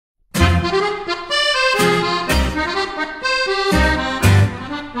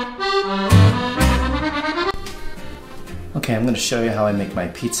I'm going to show you how I make my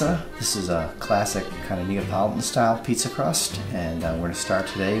pizza. This is a classic kind of Neapolitan style pizza crust, and we're going to start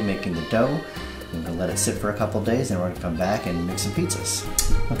today making the dough. I'm going to let it sit for a couple days, and we're going to come back and make some pizzas.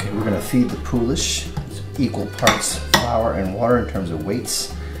 Okay, we're going to feed the poulish equal parts flour and water in terms of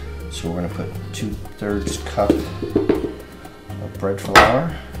weights. So we're going to put 2/3 cup of bread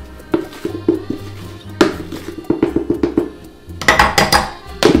flour.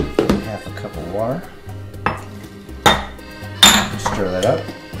 Half a cup of water. Stir that up.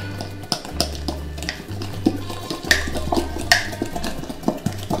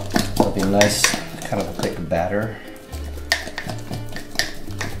 It'll be a nice, kind of a thick batter.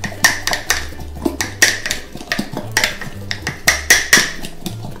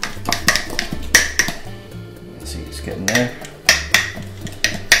 See, it's getting there.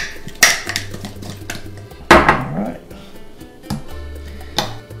 Alright.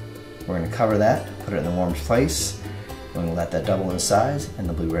 We're going to cover that, put it in the warm place. We're going to let that double in size, and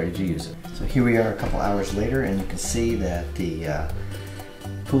they'll be ready to use it. So here we are a couple hours later, and you can see that the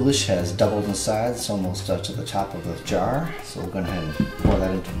poulish has doubled in size. It's almost up to the top of the jar. So we're going to go ahead and pour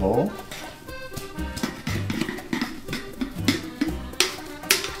that into a bowl.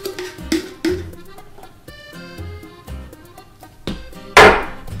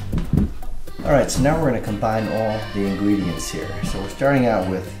 Alright, so now we're going to combine all the ingredients here. So we're starting out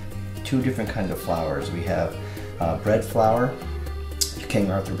with two different kinds of flours. We have bread flour, King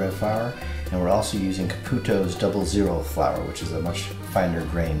Arthur bread flour, and we're also using Caputo's 00 flour, which is a much finer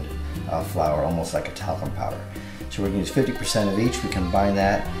grained flour, almost like a talcum powder. So we're going to use 50% of each. We combine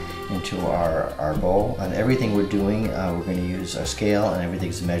that into our bowl, and everything we're doing, we're going to use a scale, and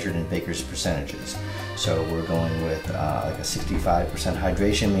everything's measured in baker's percentages. So we're going with like a 65%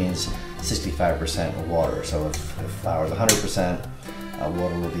 hydration means 65% water. So if flour is 100%,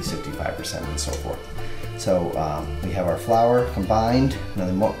 water will be 65%, and so forth. So we have our flour combined. Now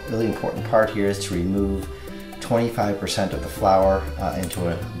the really important part here is to remove 25% of the flour into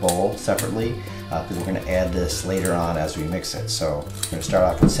a bowl separately, because we're going to add this later on as we mix it. So we're going to start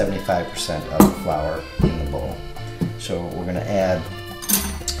off with 75% of the flour in the bowl. So we're going to add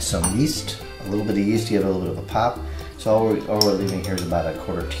some yeast, a little bit of yeast to give it a little bit of a pop. So all we're leaving here is about a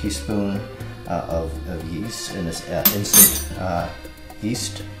 1/4 teaspoon of yeast, in this instant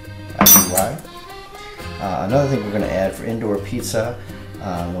yeast, IPY. Another thing we're going to add for indoor pizza,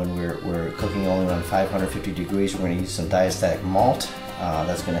 when we're cooking only around 550 degrees, we're going to use some diastatic malt.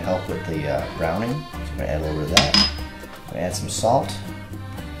 That's going to help with the browning. So we're going to add a little bit of that. We're going to add some salt,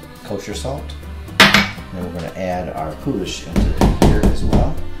 kosher salt. And then we're going to add our poulish into here as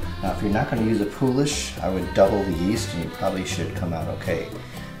well. Now if you're not going to use a poulish, I would double the yeast, and you probably should come out okay.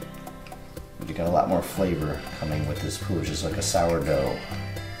 You got a lot more flavor coming with this poulish. It's like a sourdough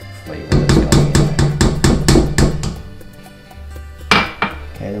flavor that's coming in there.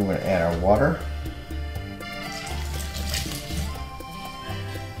 Okay, then we're going to add our water.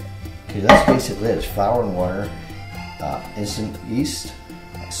 Okay, that's basically it. It's flour and water, instant yeast,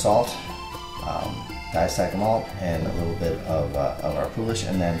 salt, diastatic malt, and a little bit of our poulish.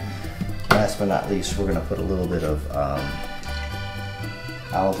 And then last but not least, we're going to put a little bit of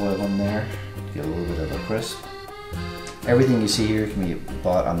olive oil in there to give a little bit of a crisp. Everything you see here can be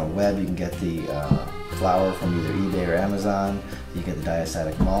bought on the web. You can get the flour from either eBay or Amazon. You get the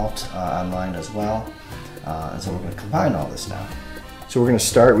diastatic malt online as well. And so we're going to combine all this now. So we're going to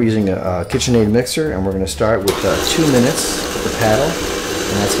start using a KitchenAid mixer, and we're going to start with 2 minutes with the paddle,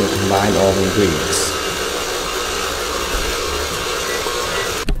 and that's going to combine all the ingredients.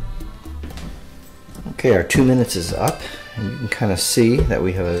 Okay, our 2 minutes is up, and you can kind of see that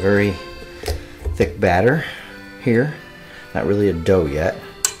we have a very thick batter here. Not really a dough yet,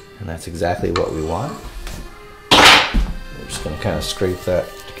 and that's exactly what we want. We're just going to kind of scrape that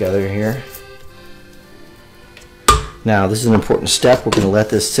together here. Now this is an important step. We're going to let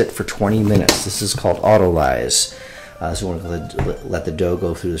this sit for 20 minutes. This is called autolyze. So we're going to let the dough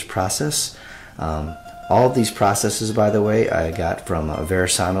go through this process. All of these processes, by the way, I got from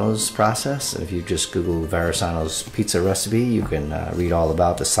Vasilou's process. If you just Google Vasilou's pizza recipe, you can read all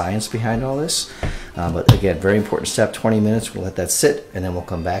about the science behind all this. But again, very important step, 20 minutes. We'll let that sit, and then we'll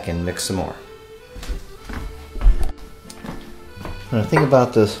come back and mix some more. And the thing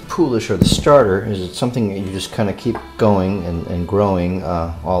about the poulish, or the starter, is it's something that you just kind of keep going and growing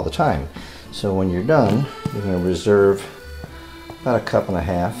all the time. So when you're done, you're going to reserve about 1.5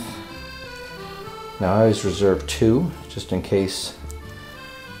 cups. Now I always reserve 2, just in case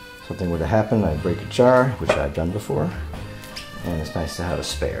something were to happen. I break a jar, which I've done before, and it's nice to have a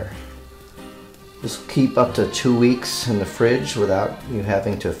spare. This will keep up to 2 weeks in the fridge without you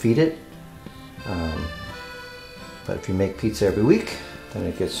having to feed it. But if you make pizza every week, then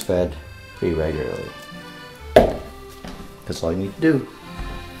it gets fed pretty regularly. That's all you need to do.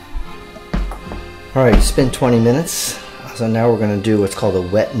 Alright, it's been 20 minutes. So now we're going to do what's called a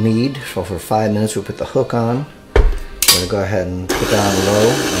wet knead. So for 5 minutes we'll put the hook on. We're going to go ahead and put that on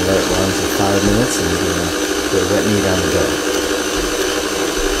low and let it run for 5 minutes, and we're going to do a wet knead on the dough.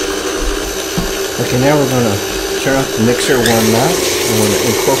 Okay, now we're going to turn off the mixer 1 notch, and we're going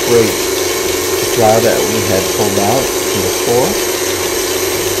to incorporate the flour that we had pulled out from before.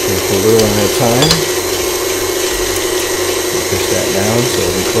 Take a little one at a time. Push that down so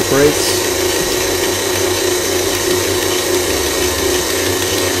it incorporates.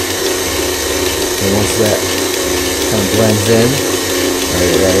 And once that kind of blends in, add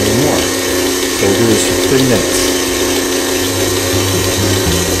a little more. So we'll do this for 3 minutes.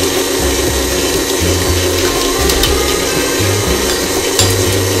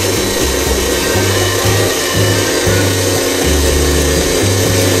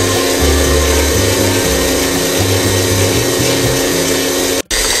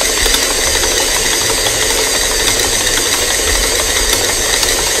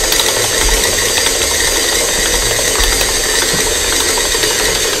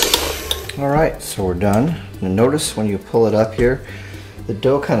 Alright, so we're done. And notice when you pull it up here, the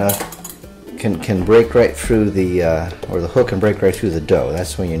dough kind of can break right through the, or the hook can break right through the dough.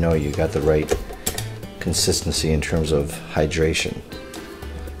 That's when you know you got the right consistency in terms of hydration.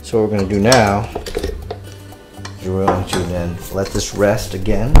 So what we're going to do now is we're going to then let this rest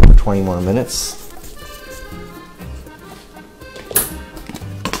again for 20 more minutes.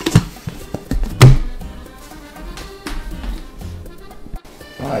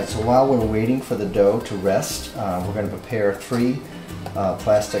 Alright, so while we're waiting for the dough to rest, we're going to prepare 3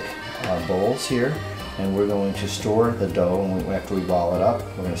 plastic bowls here, and we're going to store the dough. And after we ball it up,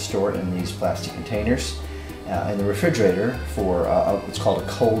 we're going to store it in these plastic containers in the refrigerator for what's called a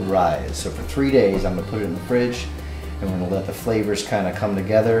cold rise. So for 3 days I'm going to put it in the fridge, and we're going to let the flavors kind of come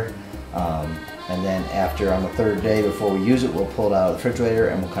together, and then after on the 3rd day before we use it, we'll pull it out of the refrigerator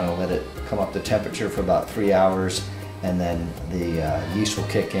and we'll kind of let it come up to temperature for about 3 hours. And then the yeast will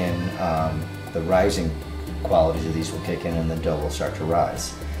kick in, the rising qualities of these will kick in, and the dough will start to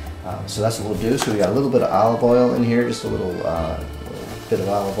rise. So that's what we'll do. So we got a little bit of olive oil in here, just a little bit of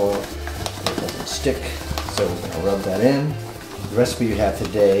olive oil so it doesn't stick. So we're going to rub that in. The recipe you have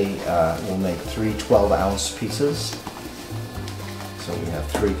today will make 3 12-ounce pizzas. So we have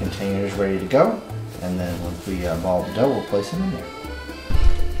 3 containers ready to go, and then once we ball the dough, we'll place them in there.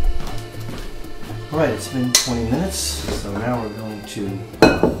 Alright, it's been 20 minutes, so now we're going to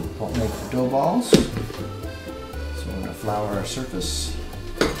make the dough balls. So we're going to flour our surface.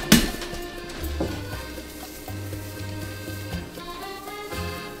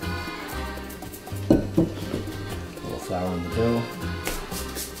 A little flour in the dough.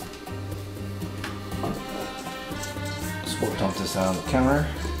 So we'll dump this out on the counter.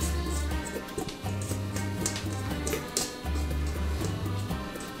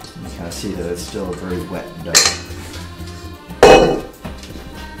 See that it's still a very wet dough.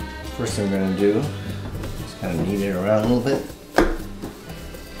 First thing we're going to do is kind of knead it around a little bit. Pull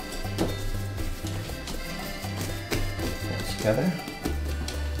it together.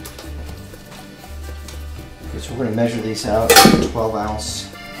 Okay, so we're going to measure these out in 12-ounce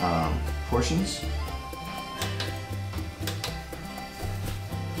portions.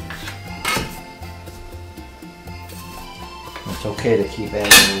 It's okay to keep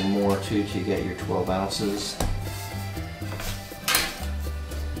adding a little more too to get your 12 ounces.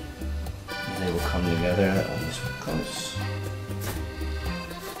 And they will come together. That one is close.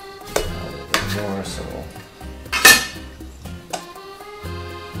 A little bit more, so we'll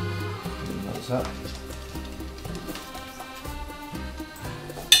clean those up.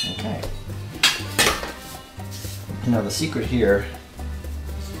 Okay. Now the secret here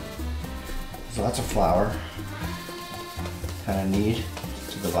is lots of flour. Kind of knead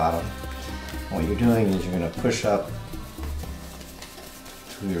to the bottom. And what you're doing is you're going to push up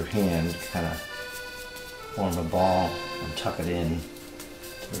through your hand, kind of form a ball and tuck it in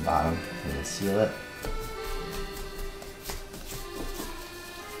to the bottom and then seal it.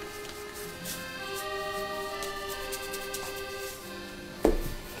 Get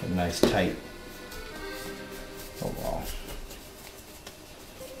a nice tight ball.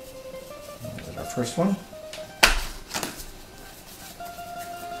 There's our first one.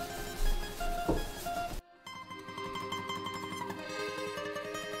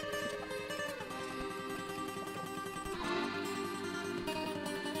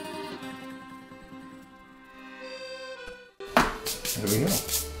 There we go.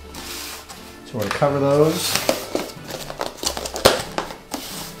 So we're going to cover those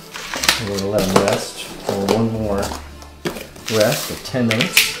going to let them rest for one more rest of 10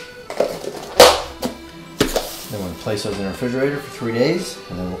 minutes. Then we're going to place those in the refrigerator for 3 days,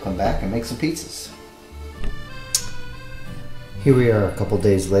 and then we'll come back and make some pizzas. Here we are a couple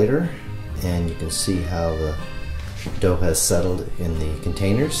days later, and you can see how the dough has settled in the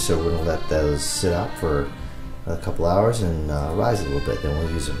containers. So we're going to let those sit out for a couple hours and rise a little bit, then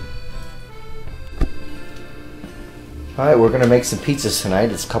we'll use them. Alright, we're going to make some pizzas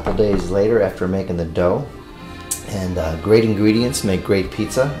tonight. It's a couple days later after making the dough. And great ingredients make great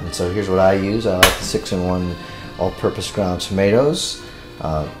pizza. And so here's what I use. I like the 6-in-1 all-purpose ground tomatoes.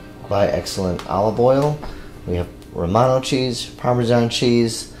 Buy excellent olive oil. We have Romano cheese, Parmesan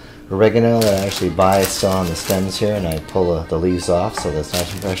cheese, oregano that I actually buy. It's still on the stems here, and I pull the leaves off so that's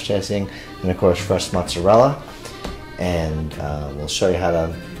nice and fresh tasting. And of course fresh mozzarella. And we'll show you how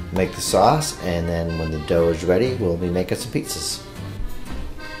to make the sauce, and then when the dough is ready we'll be making some pizzas.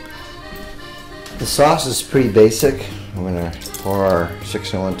 The sauce is pretty basic. I'm going to pour our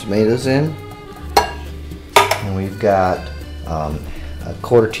 6-in-1 tomatoes in, and we've got a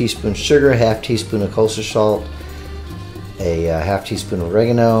 1/4 teaspoon sugar, 1/2 teaspoon of kosher salt, a 1/2 teaspoon of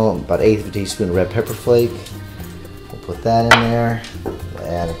oregano, about 1/8 of a teaspoon of red pepper flake. We'll put that in there. We'll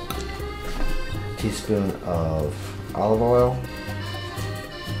add a teaspoon of olive oil.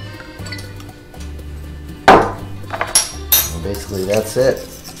 And basically that's it.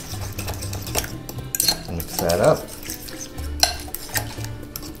 Mix that up.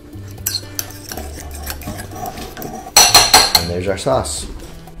 And there's our sauce.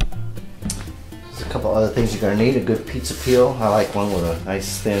 There's a couple other things you're going to need. A good pizza peel. I like one with a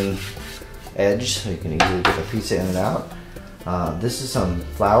nice thin edge so you can easily get the pizza in and out. This is some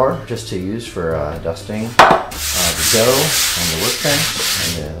flour just to use for dusting the dough on the workbench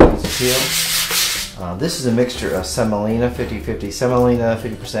and the pizza peel. This is a mixture of semolina, 50-50 semolina,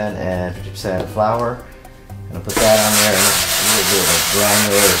 50% and 50% flour. I'm going to put that on there, and a little bit of a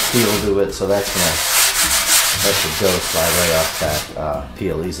granular feel to it, so that's going to let the dough slide right off that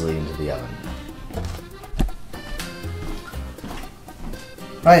peel easily into the oven.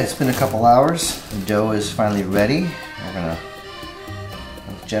 Alright, it's been a couple hours. The dough is finally ready. We're going to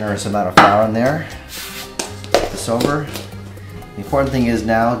put a generous amount of flour in there. Flip this over. The important thing is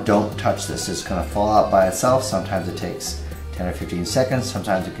now, don't touch this. It's going to fall out by itself. Sometimes it takes 10 or 15 seconds,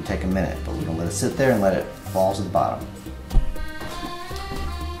 sometimes it can take a minute, but we're going to let it sit there and let it fall to the bottom.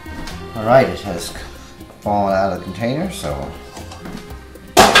 Alright, it has fallen out of the container, so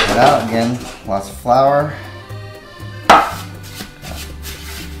take it out again. Lots of flour.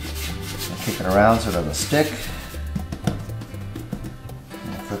 Kick it around so it doesn't stick.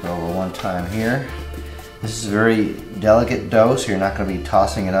 Flip it over one time here. This is a very delicate dough, so you're not going to be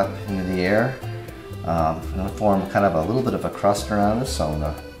tossing it up into the air. I'm going to form kind of a little bit of a crust around this, so I'm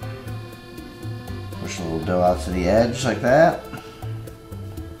going to push a little dough out to the edge like that.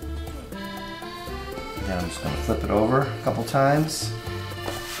 Then I'm just going to flip it over a couple times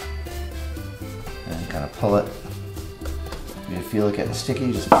and kind of pull it. If you feel it getting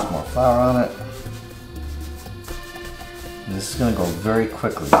sticky, just put some more flour on it. And this is going to go very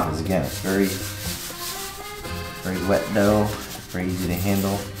quickly because again, it's very wet dough, very easy to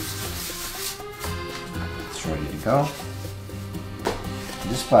handle. It's ready to go.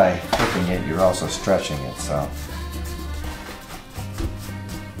 Just by flipping it, you're also stretching it, so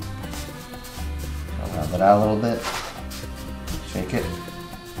I'll round it out a little bit, shake it,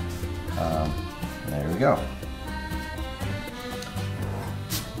 and there we go.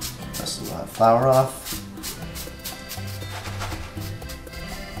 Dust a lot of flour off.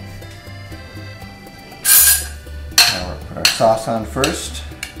 Now we'll put our sauce on first.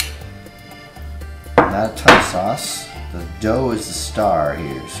 Not a ton of sauce. The dough is the star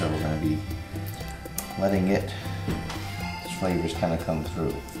here, so we're going to be letting its flavors kind of come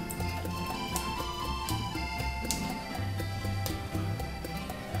through.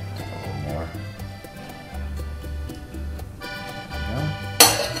 A little more. There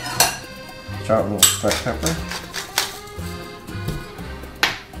we go. Start with a little fresh pepper,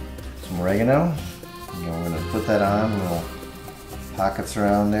 some oregano. Again, we're going to put that on, little pockets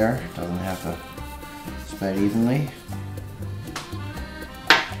around there. Doesn't have to spread evenly.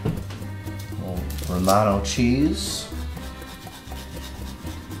 Romano cheese.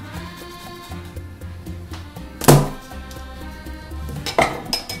 A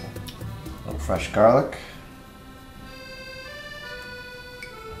little fresh garlic.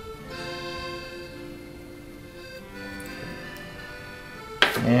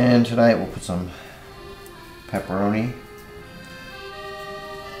 And tonight we'll put some pepperoni.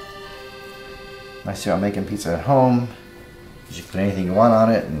 Nice about making pizza at home. You can put anything you want on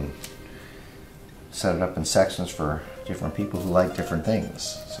it, and set it up in sections for different people who like different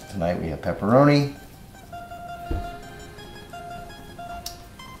things. So tonight we have pepperoni,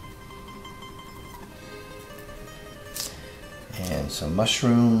 and some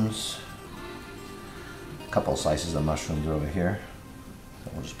mushrooms. A couple slices of mushrooms over here.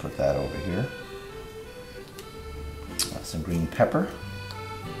 So we'll just put that over here. Some green pepper.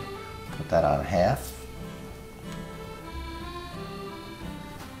 Put that on half.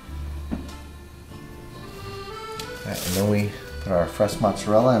 Right, and then we put our fresh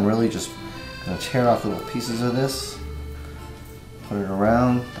mozzarella, and really just going to tear off little pieces of this. Put it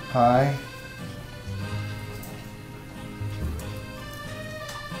around the pie.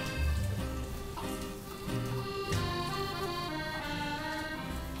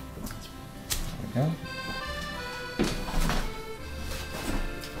 There we go.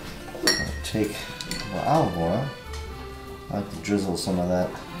 Take a little olive oil. I like to drizzle some of that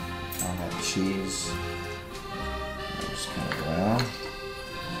on that cheese. Just kind of around.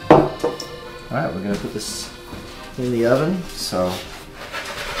 Alright, we're going to put this in the oven. So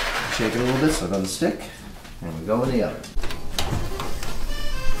shake it a little bit so it doesn't stick. And we go in the oven.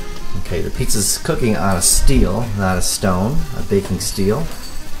 Okay, the pizza's cooking on a steel, not a stone, a baking steel.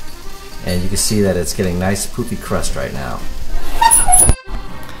 And you can see that it's getting nice poofy crust right now.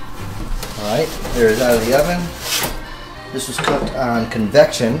 Alright, there it is out of the oven. This was cooked on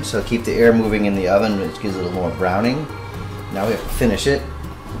convection, so keep the air moving in the oven, which gives it a little more browning. Now we have to finish it.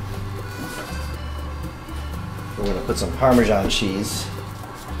 We're going to put some Parmesan cheese.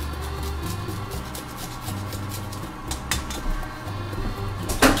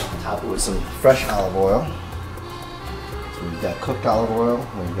 Top it with some fresh olive oil. So we've got cooked olive oil,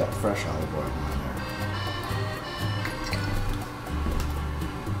 and we've got fresh olive oil on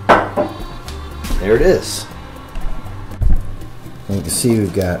there. There it is. And you can see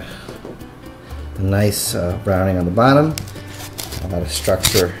we've got a nice browning on the bottom, a lot of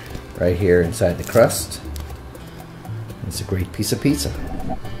structure right here inside the crust. It's a great piece of pizza.